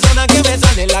 otra persona que me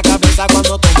sale en la cabeza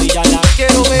cuando tomo y ya la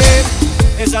quiero ver.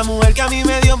 Esa mujer que a mí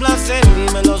me dio placer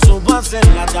y me lo supo hacer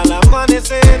hasta el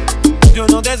amanecer. Yo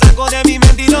no te saco de mi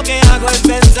mente y lo que hago es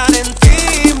pensar en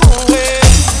ti, mujer.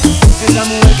 Esa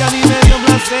mujer que a mí me dio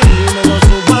placer y me lo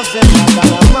supo hacer hasta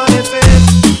el amanecer.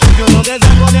 Yo no te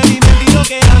saco de mi mente y lo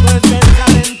que hago es pensar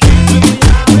en ti.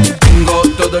 Tengo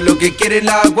todo lo que quiere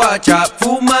la guacha,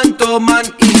 fuman, toman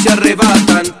y se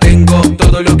arrebatan. Tengo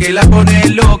todo lo que la pone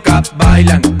loca,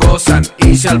 bailan, gozan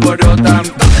y se alborotan.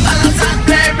 ¿Dónde está la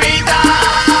sangre, vida?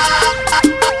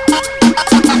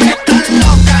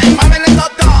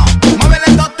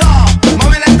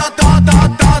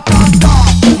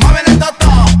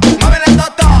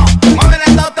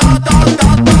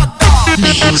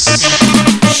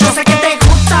 Yo sé que te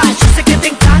gusta, yo sé que te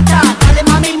encanta. Dale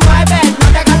mami, mueve, no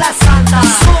te hagas la santa.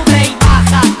 Sube y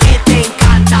baja, que te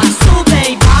encanta.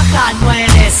 Sube y baja, no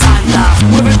eres santa.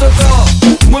 Mueve el totó,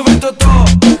 mueve el totó,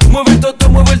 mueve el totó,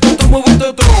 mueve el totó, mueve el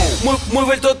totó,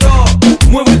 mueve el totó,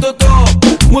 mueve el totó,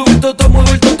 mueve el totó,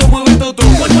 mueve el totó, mueve el totó.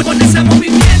 Con ese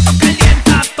movimiento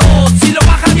calienta todo. Si lo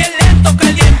baja bien lento,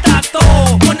 calienta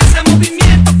todo. Con ese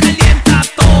movimiento calienta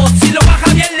todo. Si lo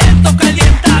baja bien lento,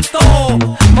 calienta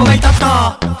todo. Mueve el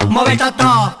totó, mueve el totó,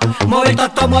 mueve el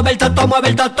totó, mueve el totó,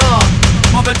 mueve el totó.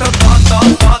 Mueve el totó,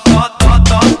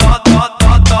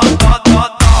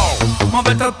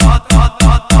 mueve el totó.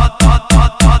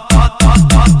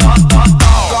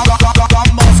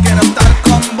 Quiero estar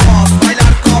con vos,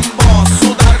 bailar con vos,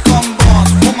 sudar con vos,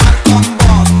 fumar con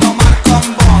vos, tomar con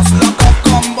vos, loco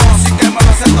con vos y que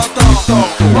muevas el totó.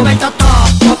 Mueve el totó,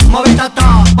 mueve el totó,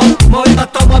 mueve el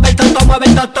totó, mueve el totó, mueve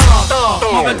el totó.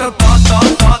 Mueve el totó,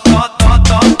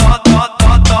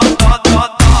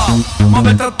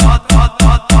 mueve el totó.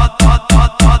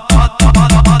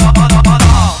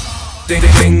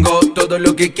 Tengo todo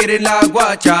lo que quiere la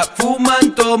guacha,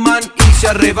 fuman, toman y se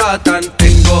arrebatan.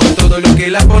 Tengo todo lo que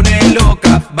la pone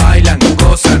loca, bailan,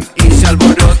 gozan y se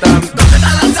alborotan. ¿Dónde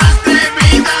está la sangre,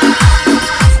 vida?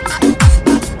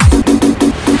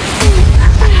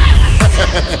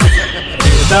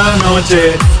 Esta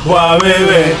noche voy a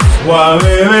beber,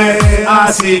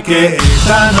 así que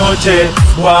esta noche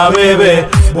voy a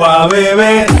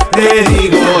beber, te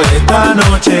digo esta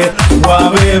noche voy a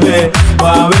beber,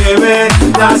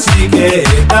 así que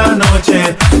esta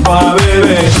noche voy a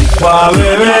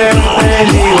beber, te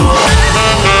digo.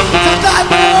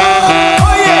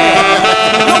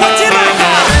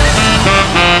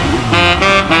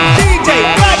 DJ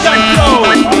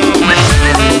Regueton.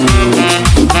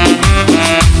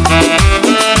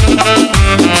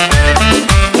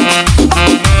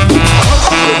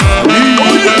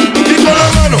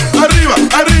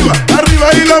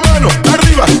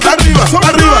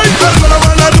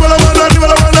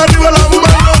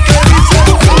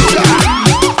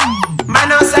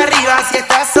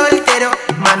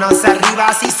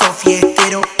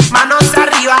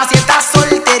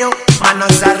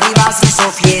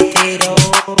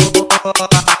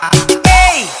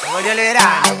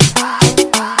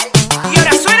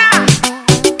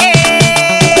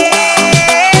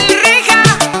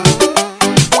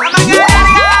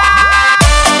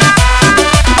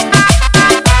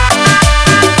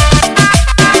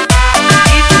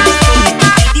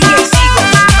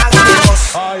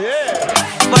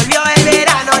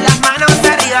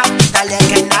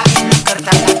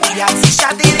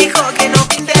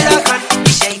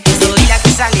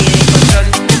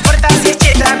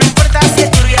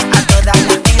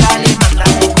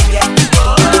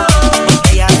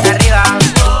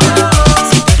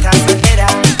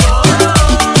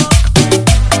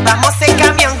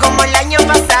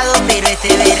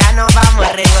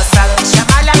 estamos re gozados.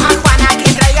 Llámala a Juana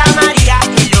que traiga a María,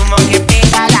 el humo que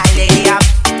pega la alegría,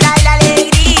 trae la alegría.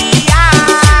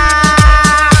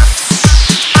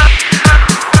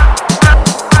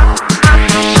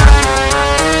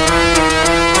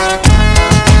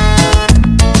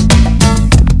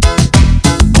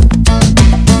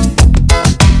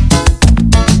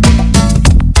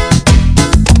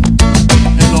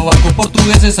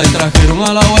 Portugueses ahí trajeron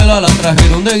a la abuela, la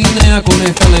trajeron de Guinea con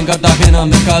escala en Cartagena.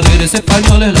 Mercaderes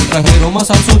españoles la trajeron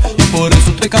más al sur y por eso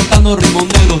estoy cantando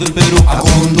rimonderos del Perú.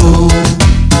 Acondo,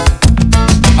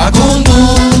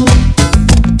 Acondo,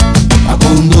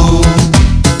 Acondo,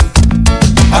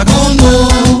 Acondo.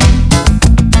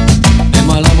 En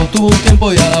Malabo tuvo un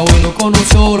tiempo y al abuelo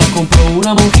conoció, la compró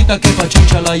una monjita que pa'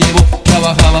 Chincha la llevó.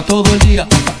 Trabajaba todo el día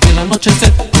hasta el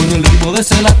anochecer con el ritmo de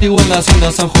ese látigo en la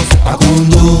hacienda San José.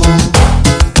 Acondo,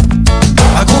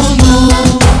 Acondo,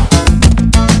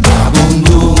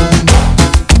 Acondo,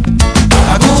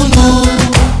 Acondo.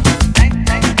 Tengo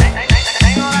la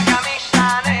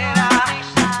camisa negra,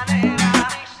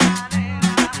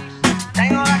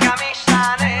 tengo la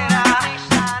camisa negra.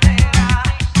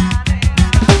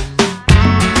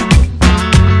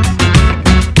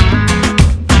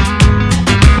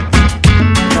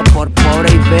 No por pobre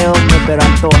y feo, pero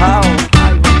antojado.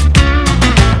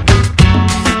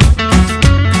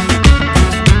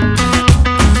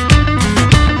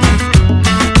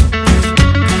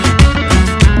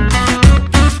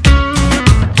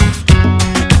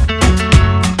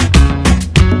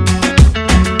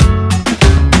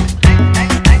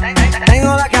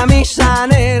 Tengo la camisa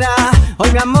negra,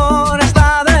 hoy mi amor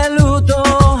está de luto.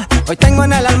 Hoy tengo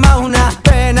en el alma una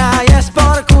pena y es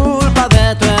por culpa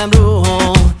de tu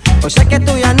embrujo. Hoy sé que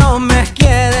tú ya no me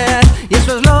quieres y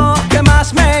eso es lo que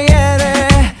más me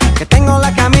hiere. Que tengo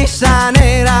la camisa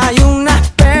negra y una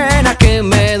pena que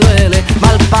me duele.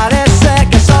 Mal parece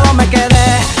que solo me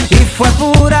quedé y fue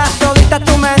pura todita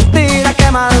tu mentira. Que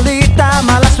maldita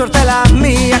mala suerte la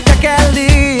mía que aquel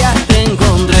día te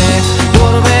encontré.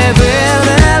 Por beber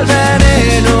del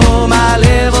veneno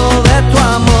malevo de tu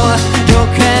amor, yo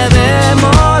quedé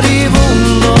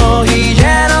moribundo y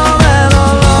lleno de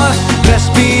dolor.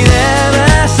 Respiré de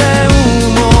ese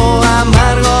humo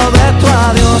amargo de tu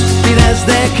adiós y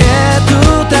desde que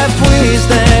tú te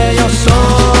fuiste yo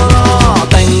solo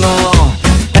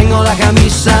tengo la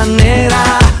camisa negra,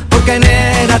 porque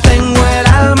negra tengo el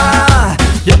alma.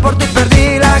 Yo por ti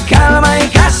perdí la calma y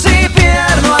casi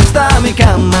pierdo hasta mi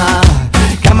cama.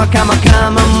 Cama, cama,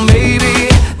 cama, baby.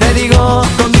 Te digo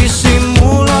con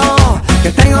disimulo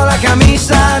que tengo la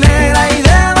camisa negra y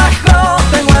debajo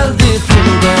tengo el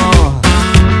difunto.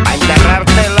 A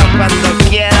enterrártelo cuando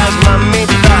quieras,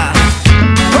 mamita.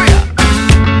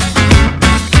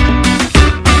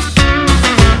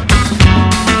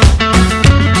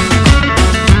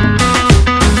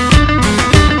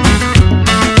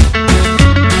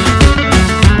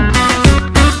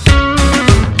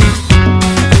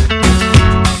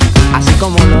 Así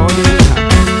como lo oye, hija.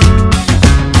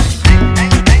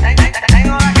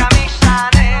 Tengo la camisa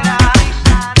negra.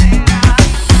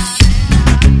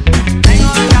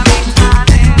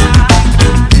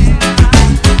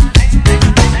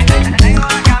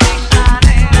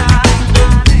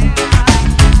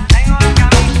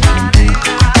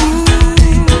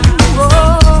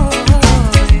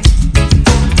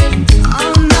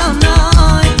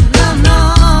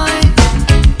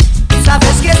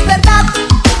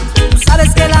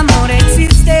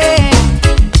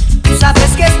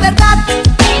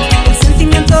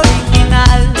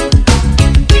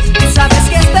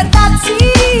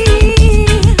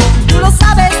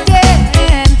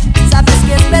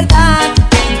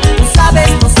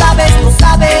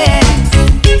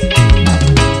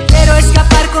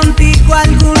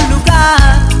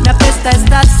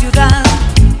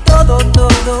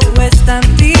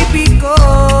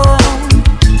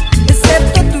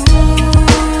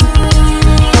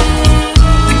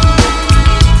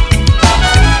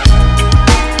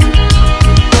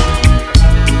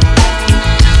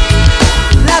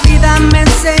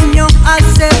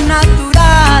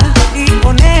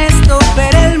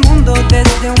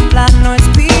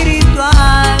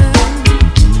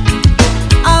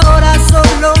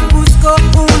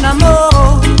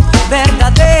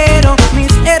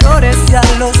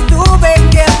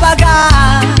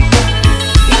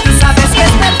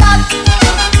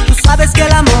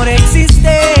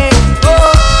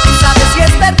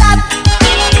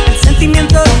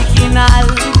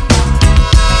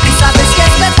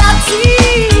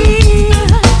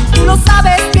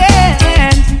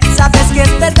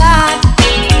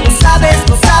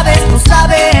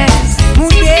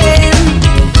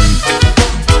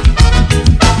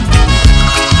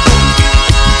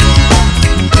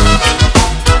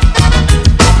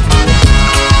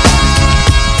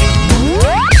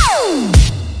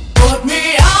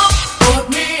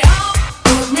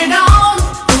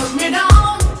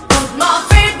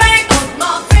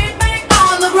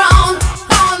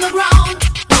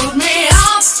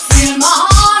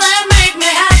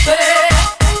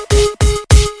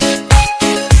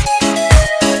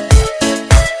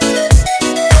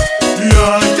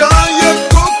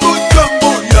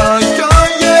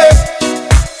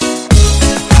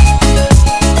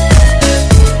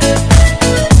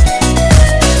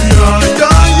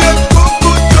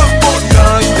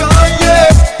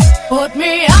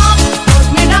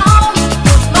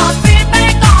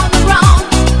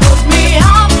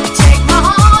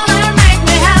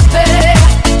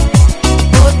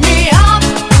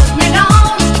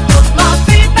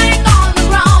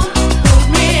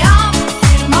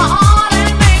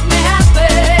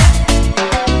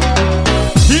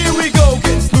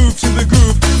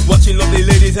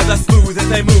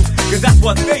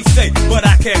 what they say, but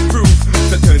I can't prove.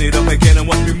 So turn it up again and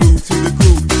watch me move to the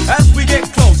groove. As we get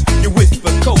close, you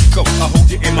whisper Coco, I hold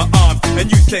you in my arms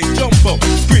and you say Jumbo.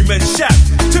 Scream and shout,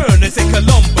 turn and say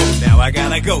Colombo. Now I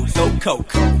gotta go, so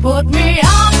Coco. Put me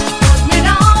up, put me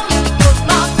down, put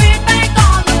my feet back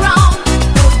on the ground.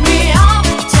 Put me up,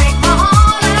 take my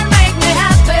heart and make me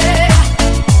happy.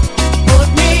 Put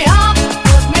me up,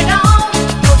 put me down,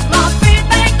 put my feet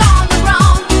back on the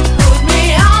ground. Put me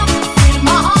up, feel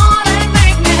my heart and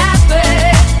make me happy.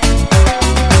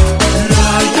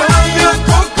 Yeah, yeah, yeah,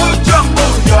 Coco Jumbo,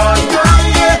 yeah, yeah,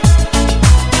 yeah.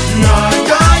 Yeah,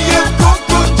 yeah, yeah,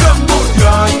 Coco Jumbo,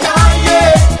 yeah, yeah, yeah.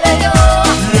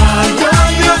 Yeah, yeah,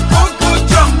 yeah, Coco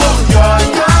Jumbo, yeah,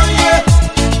 yeah, yeah.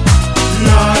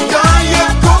 Yeah, yeah, yeah,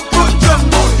 Coco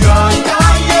Jumbo, yeah,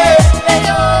 yeah, yeah.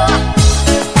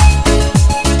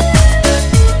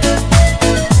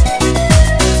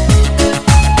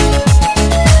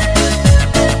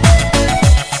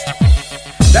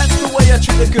 That's the way I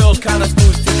treat the girls, kinda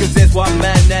smooth, cause there's one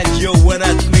man and you, and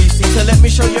that's me. See, so let me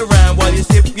show you around while you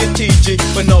sip your TG.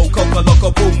 But no coca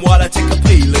loco boom while I take a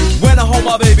peeling. When I hold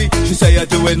my baby, she say I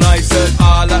do it nice, and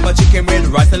I like my chicken with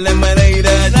rice and lemonade.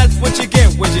 And that's what you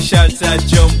get when she shouts at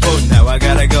Jumbo. Now I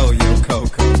gotta go, yo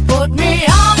Coco. Put me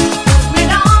up, put me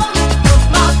down, put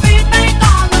my feet back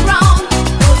on the ground.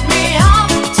 Put me up,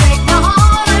 take my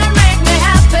heart and make me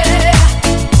happy.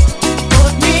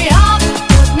 Put me up,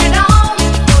 put me down,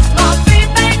 put my feet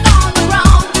back on the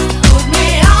ground. Put me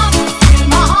up, feel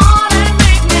my heart and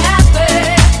make me happy.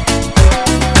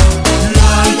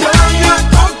 Yeah, yeah, yeah,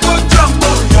 Coco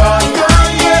Jumbo, yeah, yeah,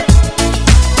 yeah.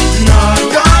 Yeah,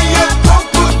 yeah, yeah,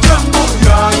 Coco Jumbo,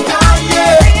 yeah, yeah,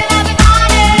 yeah.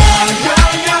 Yeah, yeah,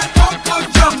 yeah, Coco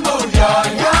Jumbo, yeah,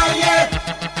 yeah, yeah.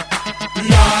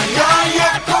 Yeah, yeah,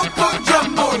 yeah, Coco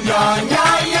Jumbo, yeah,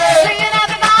 yeah, yeah.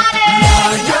 Yeah,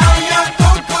 yeah, yeah,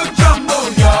 Coco Jumbo,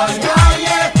 yeah, yeah,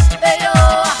 yeah.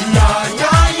 Yeah,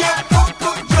 yeah, yeah, Coco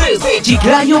Desde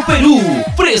Chiclayo, Perú,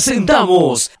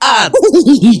 presentamos a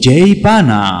DJ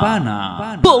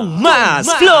Pana. Con Más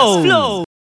Flow.